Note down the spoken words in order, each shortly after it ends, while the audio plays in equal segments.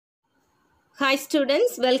Hi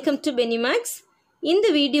students, welcome to Beny Maths. இந்த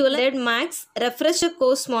வீடியோல Maths refresher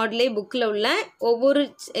course model bookல உள்ள ஒவ்வொரு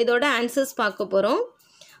இதோட ஆன்சர்ஸ் பார்க்க போறோம்.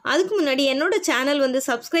 அதுக்கு முன்னாடி என்னோட சேனல் வந்து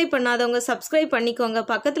சப்ஸ்கிரைப் பண்ணாதவங்க சப்ஸ்கிரைப் பண்ணிக்கோங்க.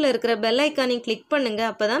 பக்கத்துல இருக்கிற பெல் ஐகானை கிளிக் பண்ணுங்க.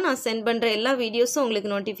 அப்பதான் நான் சென்ட் பண்ற எல்லா வீடியோஸும்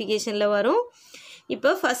உங்களுக்கு நோட்டிஃபிகேஷன்ல வரும்.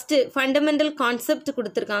 இப்போ ஃபர்ஸ்ட் ஃபண்டமெண்டல் கான்செப்ட்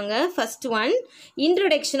கொடுத்திருக்காங்க. First one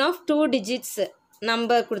introduction of 2 digits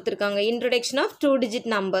number கொடுத்திருக்காங்க. Introduction of 2 digit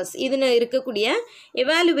numbers. இதுல இருக்கக்கூடிய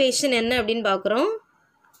எவாலுவேஷன் என்ன அப்படினு பார்க்கறோம்.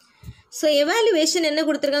 So evaluation என்ன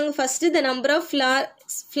கொடுத்திருக்காங்க? First the number of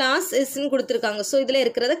flowers is ன்னு கொடுத்திருக்காங்க. So இதுல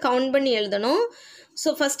இருக்குறத கவுண்ட் பண்ணி எழுதணும்.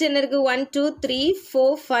 So first என்ன இருக்கு? 1 2 3 4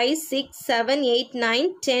 5 6 7 8 9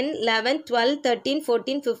 10 11 12 13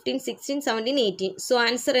 14 15 16 17 18. So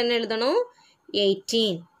answer என்ன எழுதணும்?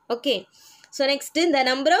 18. Okay. So next the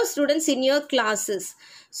number of students in your classes.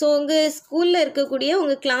 So உங்க ஸ்கூல்ல இருக்கக்கூடிய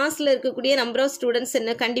உங்க கிளாஸ்ல இருக்கக்கூடிய number of students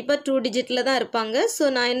என்ன கண்டிப்பா 2 digitல தான் இருப்பாங்க. So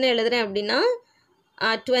நான் என்ன எழுதுறேன் அப்படினா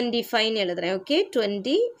 25 எழுதுறேன். Okay,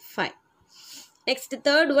 25. Next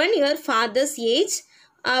third one your father's age.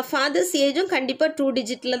 Father's age கண்டிப்பா 2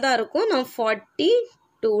 digitல தான் இருக்கும். நான்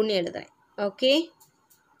 42 ன்னு எழுதுறேன். Okay.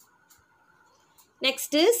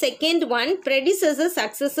 Next second one predecessors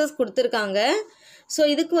successors கொடுத்திருக்காங்க. So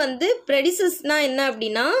இதுக்கு வந்து predecessorனா என்ன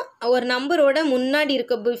அப்படினா ஒரு நம்பரோட முன்னாடி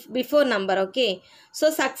இருக்க before number. Okay. So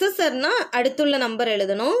successorனா அடுத்துள்ள நம்பர்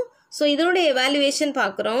எழுதணும். So இதோட evaluation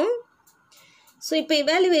பார்க்கறோம். So இப்போ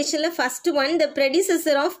evaluationல first one the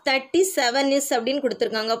predecessor of 37 is அப்படினு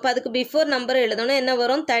கொடுத்திருக்காங்க. அப்ப அதுக்கு before number எழுதணும். என்ன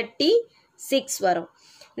வரும்? 36 வரும்.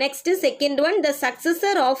 Next second one the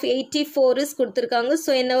successor of 84 is கொடுத்திருக்காங்க.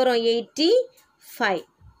 So என்ன வரும்? 85.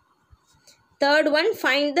 Third one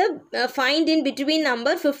find in between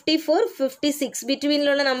number 54 56. Between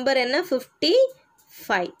உள்ள number என்ன?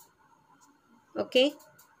 55. Okay.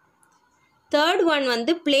 Third one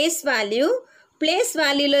வந்து place value. Place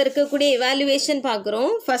value இருக்கக்கூடிய evaluation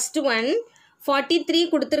பார்க்குறோம். First one 43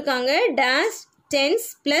 கொடுத்திருக்காங்க. Dash tens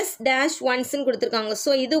plus dash ones ன்னு கொடுத்திருக்காங்க.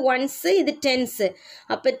 So இது ones இது tens.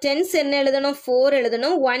 அப்ப tens என்ன எழுதணும்? 4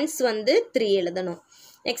 எழுதணும். ones வந்து 3 எழுதணும்.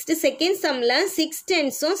 Next second sumல 6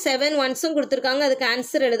 tens 7 ones கொடுத்திருக்காங்க. அதுக்கு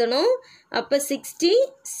ஆன்சர் எழுதணும். அப்ப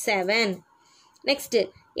 67. Next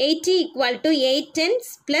 80 equal to 8 tens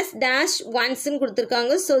plus dash ones ன்னு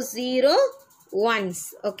கொடுத்திருக்காங்க. So 0 ones.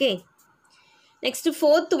 Okay. Next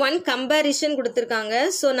fourth one comparison கொடுத்திருக்காங்க.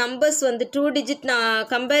 So numbers வந்து 2 digit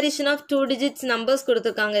comparison of 2 digits numbers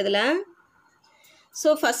கொடுத்திருக்காங்க இதுல. So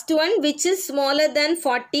first one which is smaller than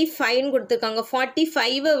 45 ன்னு கொடுத்திருக்காங்க.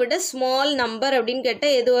 45 விட small number அப்படினு கேட்டா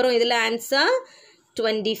எது வரும்? இதுல answer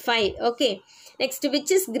 25. Okay. Next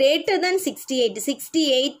which is greater than 68.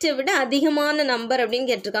 68 விட அதிகமான number அப்படினு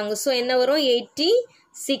கேட்டிருக்காங்க. So என்ன வரும்?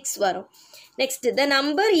 86 வரும். Next the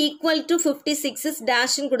number equal to 56 is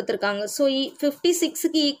dash ன்னு கொடுத்திருக்காங்க. So 56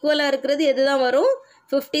 க்கு ஈக்குவலா இருக்குது எதுதான் வரும்?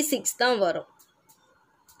 56 தான் வரும்.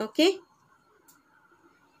 Okay.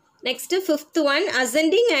 Next fifth one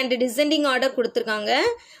ascending and descending order கொடுத்திருக்காங்க.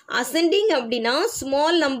 Ascending அப்படினா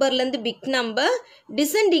small numberல இருந்து big number,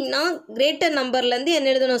 descendingனா greater numberல இருந்து என்ன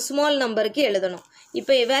எழுதணும்? small numberக்கு எழுதணும்.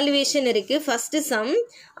 இப்போ evaluation இருக்கு. First sum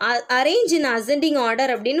arrange in ascending order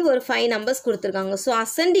அப்படினு ஒரு 5 numbers கொடுத்திருக்காங்க. So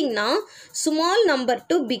ascendingனா small number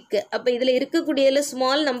to big. அப்ப இதுல இருக்கக்கூடியல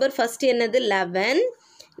small number first என்னது? 11.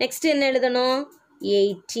 Next என்ன எழுதணும்?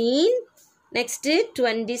 18. Next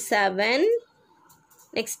 27.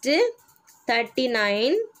 Next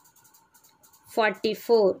 39.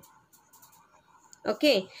 44.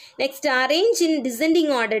 Okay. Next arrange in descending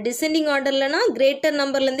order. Descending order லனா greater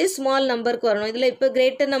number லந்தே small number க்கு வரணும். இதுல இப்ப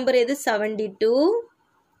greater number எது? 72.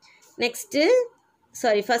 Next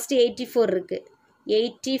sorry first 84 இருக்கு.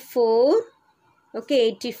 84. Okay,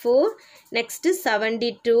 84. Next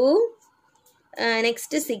 72.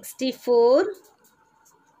 Next 64.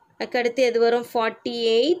 அடுத்து எது வரும்?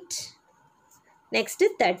 48. Next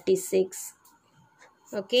 36.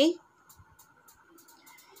 Okay.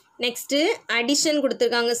 Next addition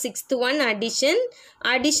கொடுத்திருக்காங்க. Sixth one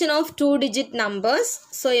addition of 2 digit numbers.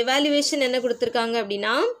 So evaluation என்ன கொடுத்திருக்காங்க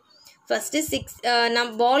அப்படினா first 6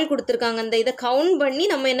 ball கொடுத்திருக்காங்க. அந்த இத கவுண்ட் பண்ணி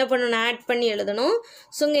நம்ம என்ன பண்ணனும்? ஆட் பண்ணி எழுதணும்.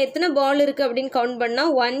 சோ இங்க எத்தனை பால் இருக்கு அப்படினு கவுண்ட் பண்ணா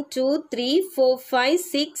 1 2 3 4 5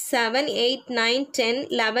 6 7 8 9 10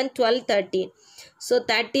 11 12 13. So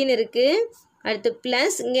 13 இருக்கு. அடுத்து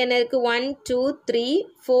plus இங்க என்ன இருக்கு? 1 2 3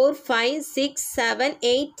 4 5 6 7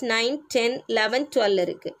 8 9 10 11 12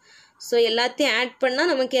 இருக்கு. So எல்லாத்தையும் ஆட் பண்ணா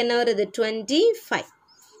நமக்கு என்ன வருது? 25.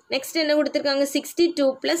 Next என்ன கொடுத்திருக்காங்க? 62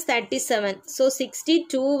 plus 37. So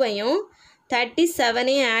 62 வையும்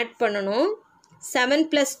 37 ஐயும் ஆட் பண்ணனும். 7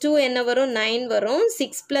 plus 2 என்ன வரும்? 9 வரும்.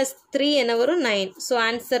 6 plus 3 என்ன வரும்? 9. So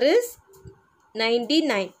answer is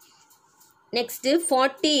 99. Next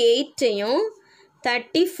 48ஐயும்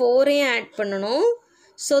 34ஐயும் add பண்ணணும்.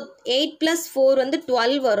 ஸோ 8 + 4 வந்து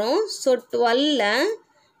 12 வரும். ஸோ 12ல்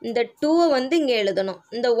இந்த 2 வந்து இங்கே எழுதணும்,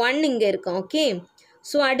 இந்த 1 இங்கே இருக்கும். ஓகே,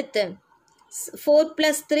 ஸோ அடுத்து 4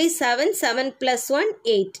 + 3 7, 7 + 1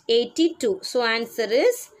 8, 82. So answer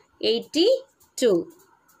is 82.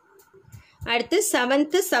 அடுத்து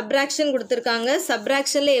 7th சப்ராக்ஷன் கொடுத்துருக்காங்க.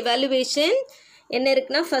 சப்ராக்ஷனில் எவாலுவேஷன் என்ன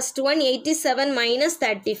இருக்குன்னா, ஃபர்ஸ்ட் ஒன் 87 -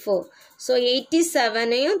 34. ஸோ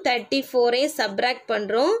 87ஐயும் 34ஐயும் சப்ராக்ட்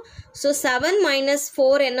பண்ணுறோம். ஸோ 7 -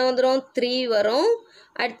 4 என்ன வந்துடும், 3 வரும்.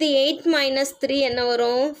 அடுத்து 8 - 3 என்ன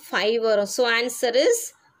வரும், 5 வரும். So answer is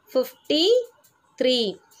 53.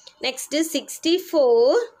 நெக்ஸ்ட்டு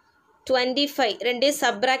 64 25 ரெண்டையும்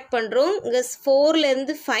சப்ராக்ட் பண்ணுறோம். இங்கே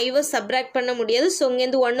 4லேருந்து 5 சப்ராக்ட் பண்ண முடியாது. ஸோ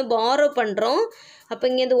இங்கேருந்து 1 பாரோ பண்ணுறோம். அப்போ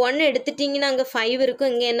இங்கேருந்து 1 எடுத்துட்டிங்கன்னா அங்கே 5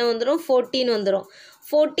 இருக்கும். இங்கே என்ன வந்துடும், 14 வந்துடும்.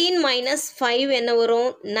 14 - 5 என்ன வரும்,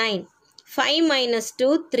 9. 5 -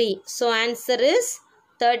 2 3. So answer is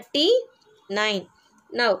 39.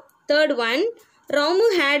 Now third one, Ramu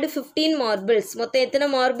had 15 marbles. மொத்தம் எத்தனை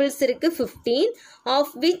marbles இருக்கு, 15, of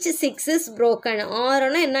which 6 is broken.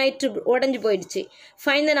 6னா என்ன ஆயிட்டு, உடஞ்சி போயிடுச்சு.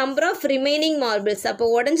 Find the number of remaining marbles. அப்போ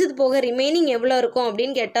உடஞ்சது போக ரிமைனிங் எவ்வளோ இருக்கும்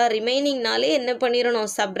அப்படின்னு கேட்டால், ரிமைனிங்னாலே என்ன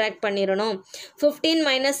பண்ணிடணும், சப்ராக்ட் பண்ணிடணும்.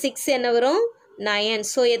 15 - 6 என்ன வரும், 9.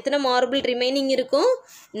 ஸோ எத்தனை மார்பிள் ரிமைனிங் இருக்கும்,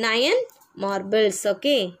 9 marbles.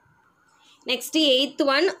 Okay, next 8th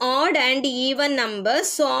one, odd and even numbers.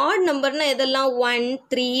 So add நம்பர்னா எதெல்லாம், 1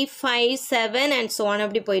 3 5 7 and so on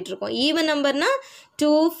அப்படி போயிட்டுருக்கோம். Even நம்பர்னா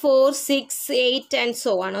 2 4 6 8 and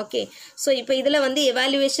so on. Okay, so இப்போ இதில் வந்து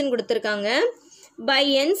எவாலுவேஷன் கொடுத்துருக்காங்க. by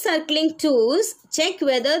encircling 2's check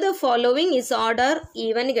whether the following is odd or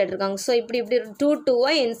even கேட்டிருக்காங்க. So இப்படி 2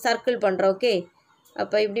 encircle பண்ணுறோம். ஓகே,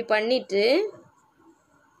 அப்போ இப்படி பண்ணிவிட்டு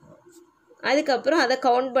அதுக்கப்புறம் அதை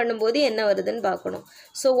கவுண்ட் பண்ணும்போது என்ன வருதுன்னு பார்க்கணும்.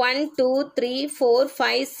 ஸோ 1 2 3 4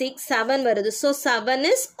 5 6 7 வருது. So 7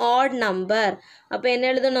 is add number. அப்போ என்ன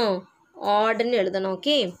எழுதணும், ஆட்னு எழுதணும்.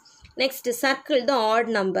 Okay, next circle the odd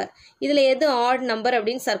number. இதில் எது ஆட் நம்பர்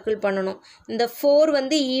அப்படின்னு சர்க்கிள் பண்ணணும். இந்த 4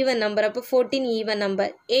 வந்து ஈவன் நம்பர், அப்போ 14 ஈவன்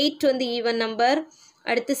நம்பர். 8 வந்து ஈவன் நம்பர்.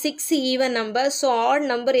 அடுத்து 6 even number. So add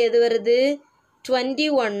number எது வருது,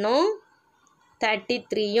 21ம்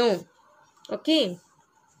 33யும். ஓகே,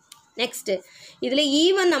 நெக்ஸ்ட்டு இதில்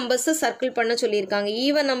ஈவன் நம்பர்ஸை சர்க்கிள் பண்ண சொல்லியிருக்காங்க.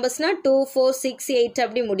 ஈவன் நம்பர்ஸ்னால் 2 4 6 8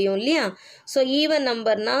 அப்படி முடியும் இல்லையா. So even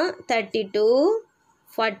நம்பர்னா 32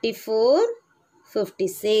 44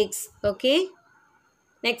 56. Okay,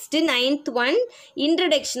 next 9th one,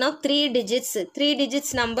 introduction of 3 digits. 3 digits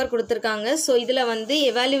number கொடுத்துருக்காங்க. ஸோ இதில் வந்து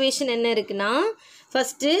எவாலுவேஷன் என்ன இருக்குன்னா,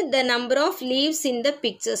 first the number of leaves in the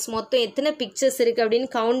pictures. மொத்தம் எத்தனை பிக்சர்ஸ் இருக்குது அப்படின்னு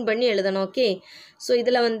கவுண்ட் பண்ணி எழுதணும். ஓகே, ஸோ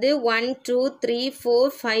இதில் வந்து 1 2 3 4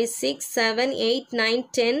 5 6 7 8 9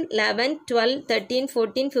 10 11 12 13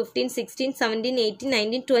 14 15 16 17 18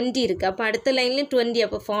 19 20 இருக்குது. அப்போ அடுத்த லைன்லேயும் 20.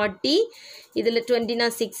 அப்போ 40, இதில் 20னா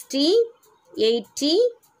 60 80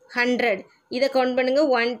 100. இதை கவுண்ட் பண்ணுங்கள்.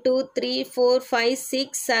 1 2 3 4 5 6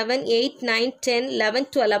 7 8 9 10 11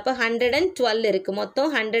 12. அப்போ 112 இருக்குது. மொத்தம்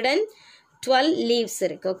 112 லீவ்ஸ்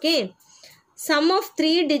இருக்குது. Okay, sum of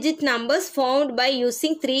 3 digit numbers found by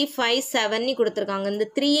using 3 5 7 கொடுத்துருக்காங்க. இந்த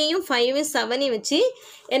 3ஐயும் 5 7ஐயும் வச்சு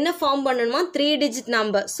என்ன ஃபார்ம் பண்ணணுமா, 3 digit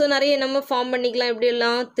நம்பர். ஸோ நிறைய நம்ம ஃபார்ம் பண்ணிக்கலாம். எப்படி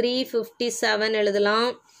எல்லாம் 357 எழுதலாம்.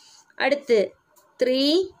 அடுத்து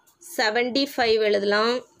 375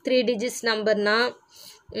 எழுதலாம், 3 digits நம்பர்னா.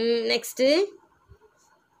 நெக்ஸ்ட்டு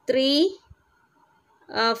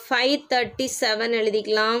 537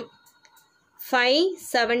 எழுதிக்கலாம்.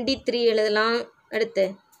 573 எழுதலாம். அடுத்து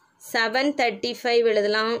 735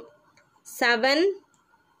 எழுதலாம்.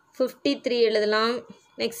 753 எழுதலாம்.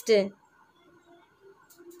 நெக்ஸ்ட்டு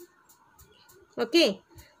ஓகே,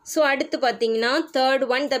 ஸோ அடுத்து பார்த்தீங்கன்னா third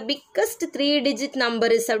one, the biggest 3 digit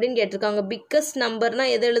number is அப்படின்னு கேட்டிருக்காங்க. பிக்கஸ்ட்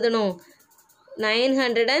நம்பர்னால் எது எழுதணும்,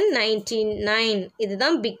 999.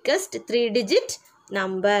 இதுதான் biggest 3 digit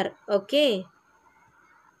number. Okay,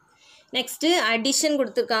 next addition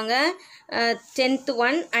கொடுத்துருக்காங்க. 10th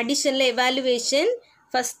one, அடிஷனில் evaluation.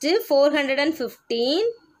 First 415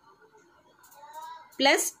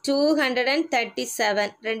 plus 237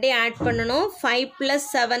 ரெண்டையும் ஆட் பண்ணணும். 5 +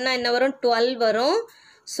 7னா என்ன வரும், 12 வரும்.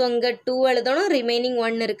 ஸோ இங்கே 2 எழுதணும், ரிமைனிங்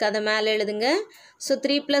 1 இருக்குது, அதை மேலே எழுதுங்க. ஸோ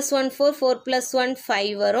 3 + 1 4, 4 + 1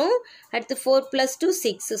 5 வரும். அடுத்து 4 + 2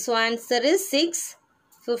 6. So answer is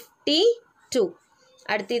 652.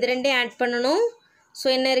 அடுத்து இது ரெண்டையும் ஆட் பண்ணணும். ஸோ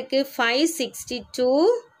என்ன இருக்குது, 562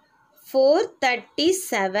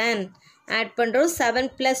 437 ஆட் பண்ணுறோம். 7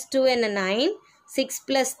 + 2 என்ன 9, 6 +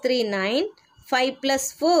 3 9, 5 +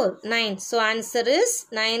 4 9. So answer is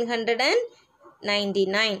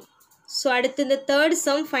 999. ஸோ அடுத்து இந்த தேர்ட்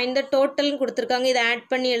சம் ஃபைண்ட் த டோட்டல்னு கொடுத்துருக்காங்க. இதை ஆட்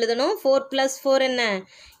பண்ணி எழுதணும். 4 + 4 என்ன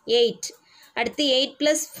 8. அடுத்து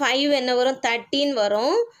 8 + 5 என்ன வரும் 13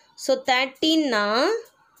 வரும். ஸோ 13னா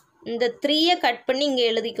இந்த 3யை கட் பண்ணி இங்கே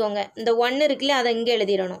எழுதிக்கோங்க. இந்த 1 இருக்குல்ல அதை இங்கே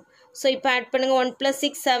எழுதிடணும். ஸோ இப்போ ஆட் பண்ணுங்கள். 1 +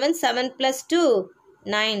 6 7, 7 + 2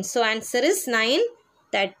 9. So answer is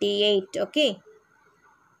 938. ஓகே.